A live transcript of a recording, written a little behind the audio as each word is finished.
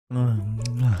I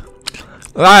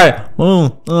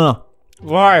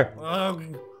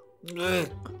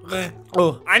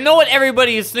know what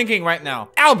everybody is thinking right now.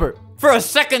 Albert, for a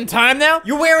second time now,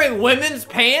 you're wearing women's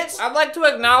pants? I'd like to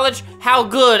acknowledge how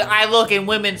good I look in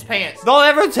women's pants. Don't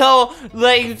ever tell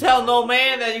no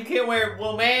man that you can't wear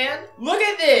man. Look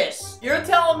at this. You're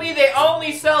telling me they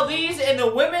only sell these in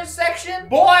the women's section?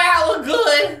 Boy, I look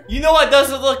good. You know what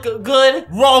doesn't look good?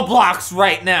 Roblox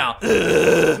right now.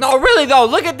 No, really though,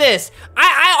 look at this.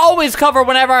 I always cover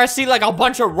whenever I see like a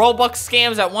bunch of Robux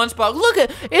scams at once, but look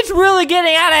at, it's really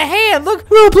getting out of hand. Look,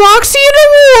 Robloxian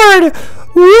award.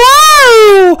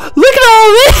 Whoa! Look at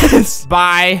all this!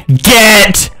 Buy.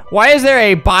 Get! Why is there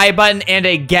a buy button and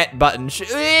a get button?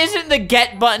 Isn't the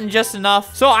get button just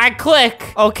enough? So I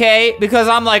click, okay, because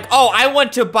I'm like, oh, I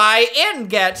want to buy and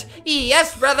get.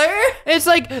 Yes, brother. It's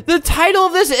like, the title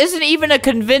of this isn't even a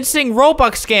convincing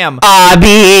Robux scam.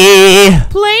 Obby.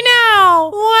 Play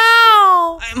now.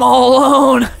 Wow. I'm all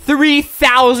alone.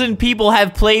 3,000 people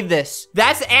have played this.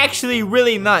 That's actually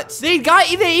really nuts. They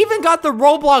even got the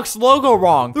Roblox logo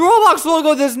wrong. The Roblox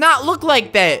logo does not look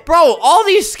like that. Bro, all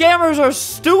these scammers are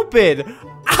stupid.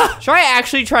 Should I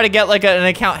actually try to get like an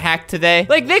account hacked today?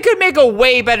 Like they could make a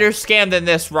way better scam than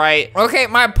this, right? Okay,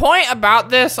 my point about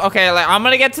this, okay, like I'm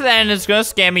gonna get to the end, it's gonna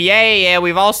scam me. Yeah,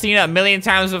 we've all seen it a million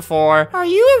times before. Are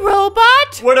you a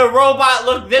robot? Would a robot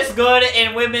look this good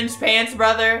in women's pants,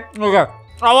 brother? Okay.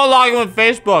 I want to log in with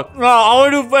Facebook. No, I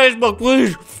want to do Facebook,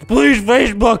 please. Please,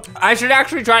 Facebook. I should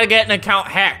actually try to get an account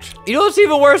hacked. You know what's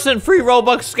even worse than free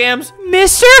Robux scams?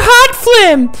 Mr. Hot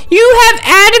Flim, you have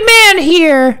add a man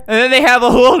here. And then they have a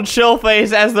little chill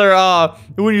face as they're,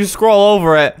 when you scroll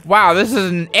over it. Wow, this is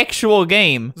an actual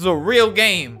game. This is a real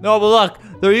game. No, but look,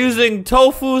 they're using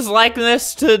Tofu's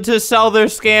likeness to sell their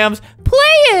scams.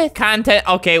 Play it. Content.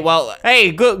 Okay, well,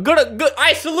 hey, good.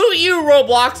 I salute you,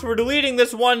 Roblox, for deleting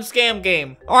this one scam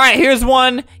game. All right, here's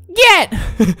one. Get.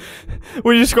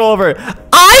 When you scroll over,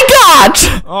 I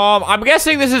got. I'm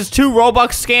guessing this is 2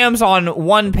 Robux scams on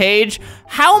one page.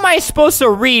 How am I supposed to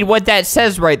read what that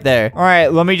says right there? All right,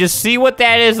 let me just see what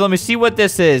that is. Let me see what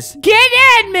this is. Get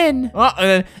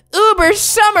admin. Uber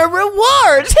summer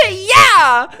rewards.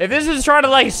 Yeah. If this is trying to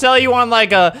like sell you on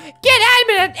like a get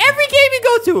admin at every game you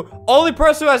go to, only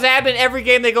person who has admin every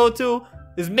game they go to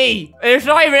is me. And it's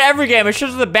not even every game, it's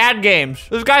just the bad games.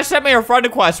 This guy sent me a friend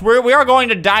request. We are going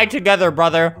to die together,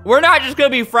 brother. We're not just gonna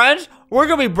be friends, we're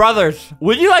gonna be brothers.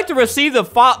 Would you like to receive the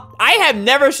file? I have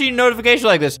never seen a notification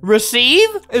like this. Receive?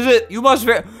 Is it, you must,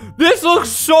 this looks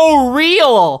so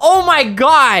real. Oh my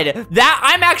God.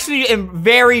 I'm actually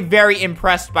very, very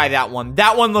impressed by that one.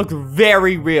 That one looked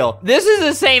very real. This is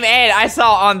the same ad I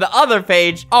saw on the other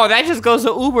page. Oh, that just goes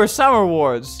to Uber Summer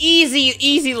Awards.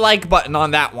 Easy like button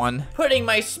on that one. Putting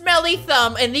my smelly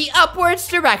thumb in the upwards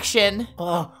direction.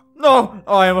 Oh, no.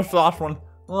 Oh, I almost lost one.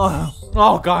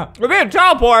 Oh God. We're being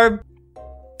teleported.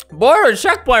 Border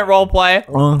checkpoint roleplay.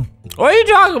 What are you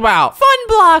talking about? Fun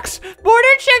blocks. Border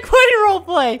checkpoint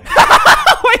roleplay.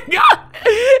 Oh my God.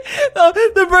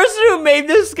 The person who made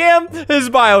this scam, his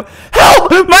bio.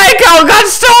 Help! My account got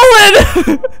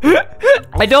stolen.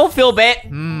 I don't feel bad.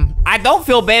 I don't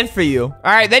feel bad for you. All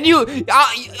right, then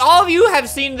all of you have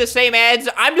seen the same ads.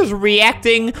 I'm just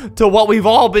reacting to what we've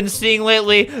all been seeing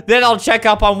lately. Then I'll check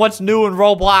up on what's new in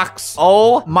Roblox.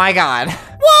 Oh my God.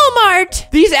 Walmart.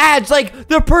 These ads, like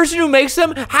the person who makes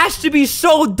them has to be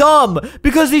so dumb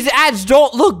because these ads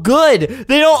don't look good.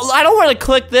 I don't want to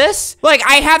click this. Like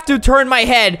I have to turn my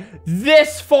head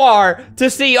this far to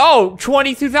see, oh,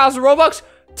 22,000 Robux.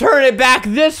 Turn it back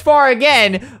this far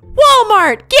again.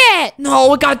 Walmart, get!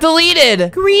 No, it got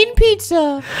deleted. Green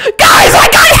pizza. Guys, I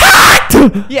got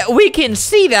hacked! Yeah, we can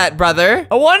see that, brother.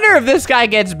 I wonder if this guy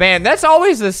gets banned. That's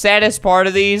always the saddest part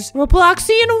of these.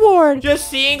 Robloxian award. Just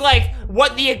seeing, like,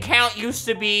 what the account used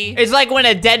to be. It's like when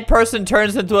a dead person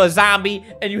turns into a zombie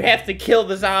and you have to kill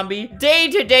the zombie.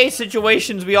 Day-to-day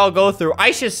situations we all go through.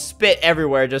 I just spit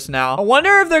everywhere just now. I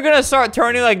wonder if they're gonna start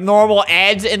turning like normal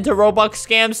ads into Robux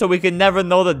scams so we can never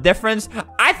know the difference.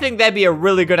 I think that'd be a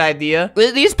really good idea.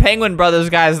 These Penguin Brothers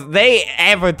guys, they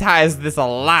advertise this a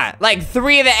lot. Like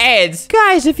 3 of the ads.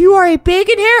 Guys, if you are a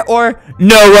bacon hair or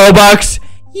no Robux,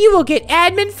 you will get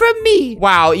admin from me.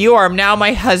 Wow, you are now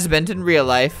my husband in real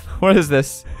life. What is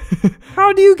this?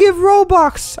 How do you give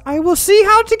Robux? I will see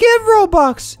how to give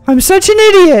Robux. I'm such an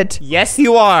idiot. Yes,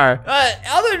 you are.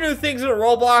 Other new things in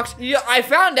Roblox, I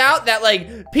found out that,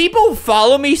 like, people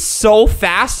follow me so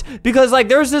fast because, like,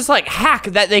 there's this, like, hack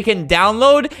that they can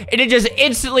download and it just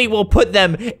instantly will put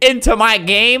them into my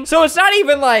game. So it's not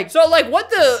even, like, so, like, what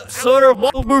the sort of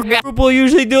group will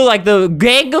usually do, like, the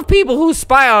gang of people who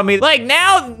spy on me. Like,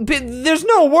 now, there's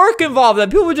no work involved.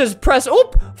 That people just press,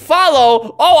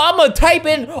 follow. Oh, I'm gonna type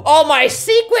in all my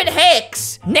secret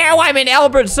hacks. Now I'm in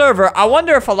Albert's server. I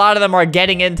wonder if a lot of them are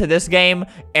getting into this game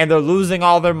and they're losing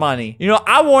all their money. You know,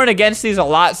 I warn against these a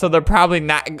lot, so they're probably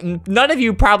not, none of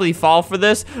you probably fall for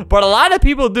this, but a lot of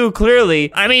people do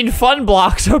clearly. I mean, Fun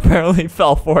Blocks apparently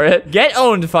fell for it. Get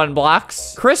owned, Fun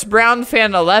Blocks. Chris Brown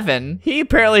fan 11, he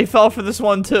apparently fell for this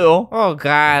one too. Oh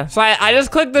God. So I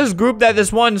just clicked this group that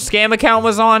this one scam account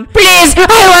was on. Please,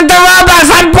 I want the Robux,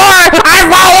 I'm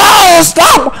poor,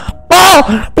 stop.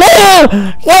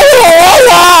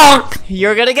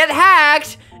 You're gonna get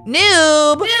hacked.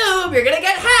 Noob, you're gonna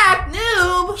get hacked,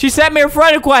 noob. She sent me a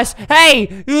friend request. Hey,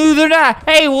 they're not,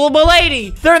 hey, well,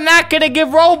 milady, they're not gonna give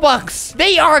Robux.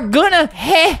 They are gonna,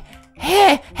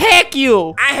 heck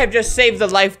you. I have just saved a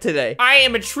life today. I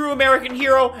am a true American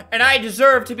hero, and I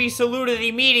deserve to be saluted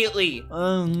immediately.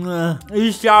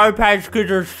 These Sour Patch Kids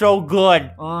are so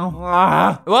good.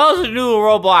 Well, it's a new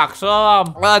Roblox.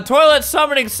 Toilet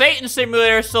Summoning Satan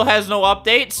Simulator still has no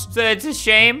updates, so it's a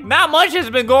shame. Not much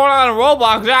has been going on in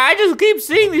Roblox. I just keep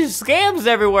seeing these scams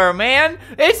everywhere, man.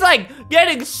 It's like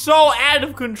getting so out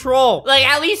of control. Like,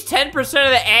 at least 10% of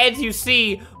the ads you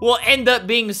see will end up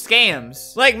being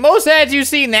scams. Like, most ads you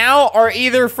see now are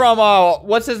either from,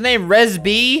 what's his name, Res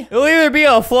B? It'll either be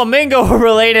a Flamingo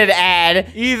related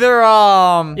ad, either,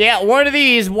 yeah, one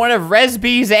of Res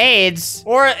B's ads,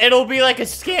 or it'll be like a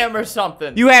scam or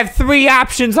something. You have 3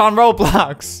 options on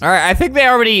Roblox. All right, I think they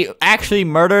already actually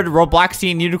murdered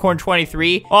Robloxian Unicorn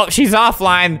 23. Oh, she's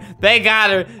offline. They got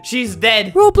her. She's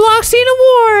dead. Robloxian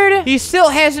award. He still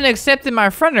hasn't accepted my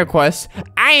friend request.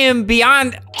 I am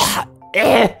beyond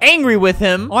angry with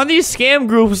him. On these scam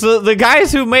groups, the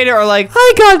guys who made it are like,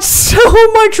 I got so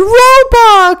much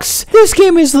Robux. This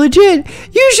game is legit.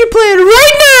 You should play it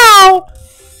right now.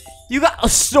 You got,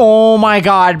 oh my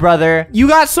God, brother. You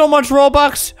got so much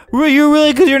Robux? You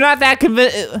really, because you're not that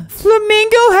convinced.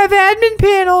 Flamingo have admin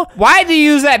panel. Why do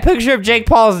you use that picture of Jake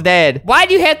Paul's dad? Why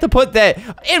do you have to put that?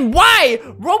 And why?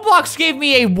 Roblox gave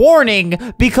me a warning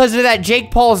because of that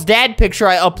Jake Paul's dad picture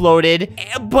I uploaded,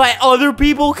 but other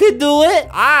people could do it.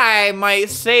 I might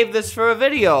save this for a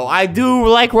video. I do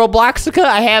like Robloxica.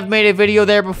 I have made a video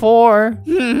there before.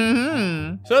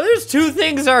 So there's 2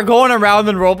 things that are going around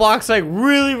in Roblox, like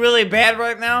really bad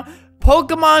right now.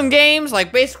 Pokemon games,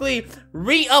 like basically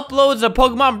re-uploads of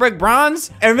Pokemon Brick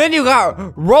Bronze, and then you got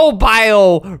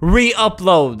Robio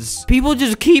re-uploads. People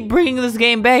just keep bringing this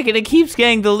game back and it keeps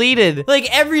getting deleted.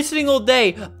 Like every single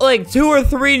day, like 2 or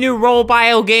 3 new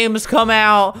Robio games come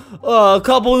out, a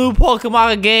couple new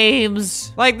Pokemon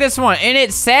games, like this one. And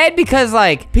it's sad because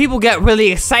like people get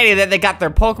really excited that they got their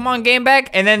Pokemon game back,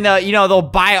 and then you know, they'll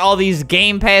buy all these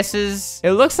game passes.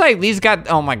 It looks like these got,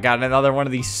 oh my God, another one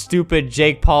of these stupid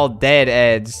Jake Paul dead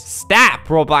ads. Stop,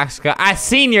 Roblox. I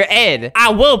seen your ad. I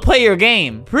will play your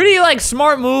game. Pretty like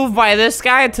smart move by this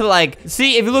guy to like,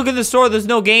 see, if you look in the store, there's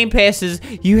no game passes.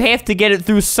 You have to get it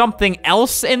through something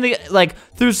else in the, like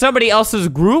through somebody else's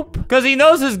group, because he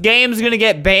knows his game's gonna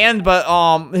get banned,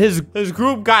 but his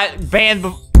group got banned.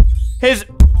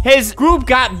 His group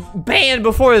got banned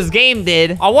before his game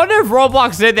did. I wonder if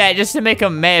Roblox did that just to make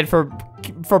him mad for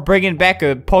bringing back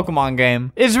a Pokemon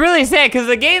game. It's really sad because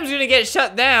the game's gonna get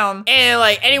shut down, and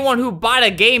like anyone who bought a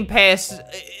game pass,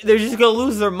 they're just gonna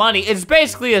lose their money. It's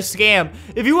basically a scam.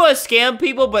 If you want to scam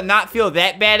people but not feel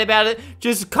that bad about it,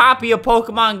 just copy a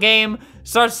Pokemon game,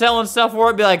 start selling stuff for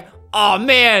it, be like, oh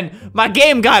man, my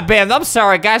game got banned. I'm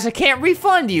sorry, guys. I can't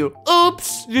refund you.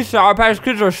 Oops. These Sour Patch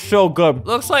Kids are so good.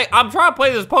 Looks like I'm trying to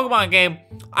play this Pokemon game.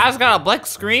 I just got a black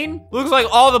screen. Looks like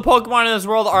all the Pokemon in this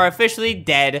world are officially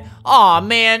dead. Aw,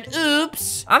 man.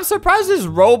 Oops. I'm surprised this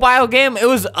Robio game, it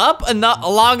was up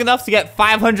long enough to get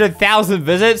 500,000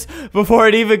 visits before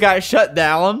it even got shut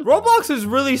down. Roblox is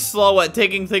really slow at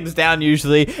taking things down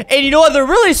usually. And you know what they're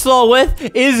really slow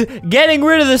with is getting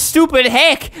rid of the stupid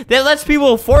hack that lets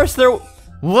people force their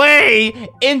way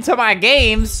into my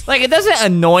games. Like, it doesn't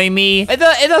annoy me. It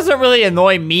doesn't really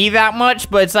annoy me that much,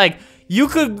 but it's like,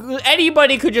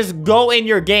 anybody could just go in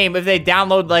your game if they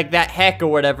download like that hack or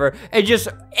whatever and just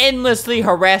endlessly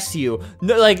harass you.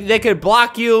 Like they could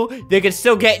block you, they could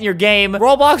still get in your game.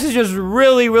 Roblox is just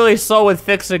really, really slow with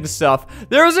fixing stuff.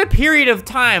 There was a period of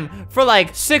time for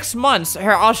like 6 months.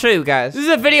 Here, I'll show you guys. This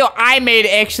is a video I made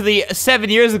actually 7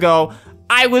 years ago.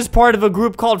 I was part of a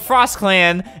group called Frost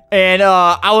Clan, and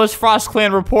I was Frost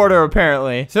Clan reporter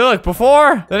apparently. So look,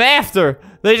 before, then after.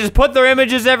 They just put their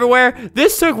images everywhere.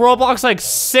 This took Roblox like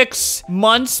 6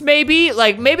 months, maybe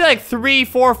like 3,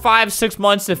 4, 5, 6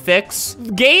 months to fix.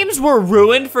 Games were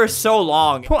ruined for so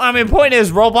long. I mean, point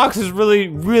is, Roblox is really,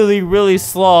 really, really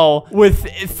slow with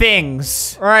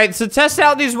things. All right, so test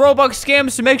out these Robux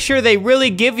scams to make sure they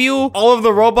really give you all of the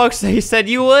Robux they said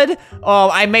you would.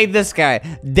 I made this guy,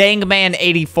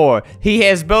 Dangman84. He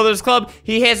has Builders Club.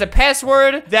 He has a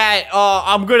password that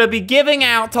I'm gonna be giving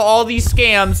out to all these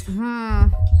scams.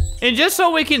 And just so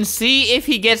we can see if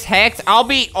he gets hacked,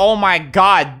 oh my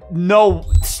God,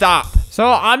 no, stop. So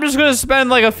I'm just gonna spend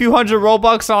like a few hundred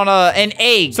Robux on an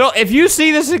egg. So if you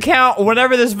see this account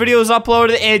whenever this video is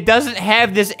uploaded and it doesn't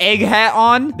have this egg hat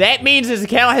on, that means his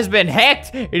account has been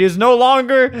hacked. It is no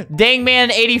longer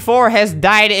Dangman84 has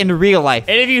died in real life.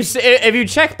 And if you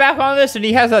check back on this and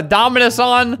he has a Dominus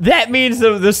on, that means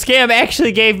the scam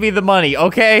actually gave me the money,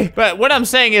 okay? But what I'm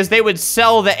saying is they would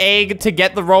sell the egg to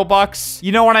get the Robux.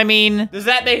 You know what I mean? Does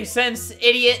that make sense,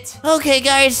 idiot? Okay,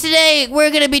 guys, today we're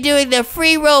gonna be doing the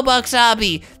free Robux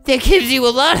hobby that gives you a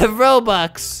lot of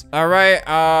Robux. All right,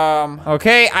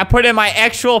 okay, I put in my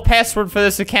actual password for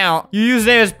this account. Your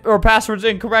username or password's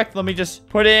incorrect. Let me just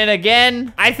put it in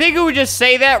again. I think it would just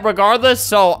say that regardless,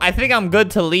 so I think I'm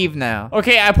good to leave now.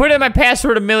 Okay, I put in my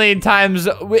password a million times.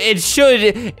 It should,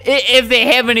 if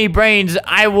they have any brains,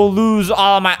 I will lose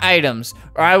all of my items.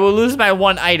 Or I will lose my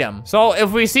one item. So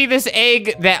if we see this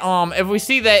egg that, if we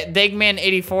see that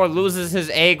Dagman84 loses his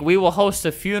egg, we will host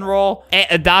a funeral,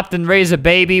 adopt and raise a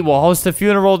baby. We'll host a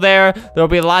funeral there. There'll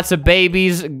be lots of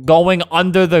babies going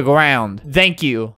under the ground. Thank you.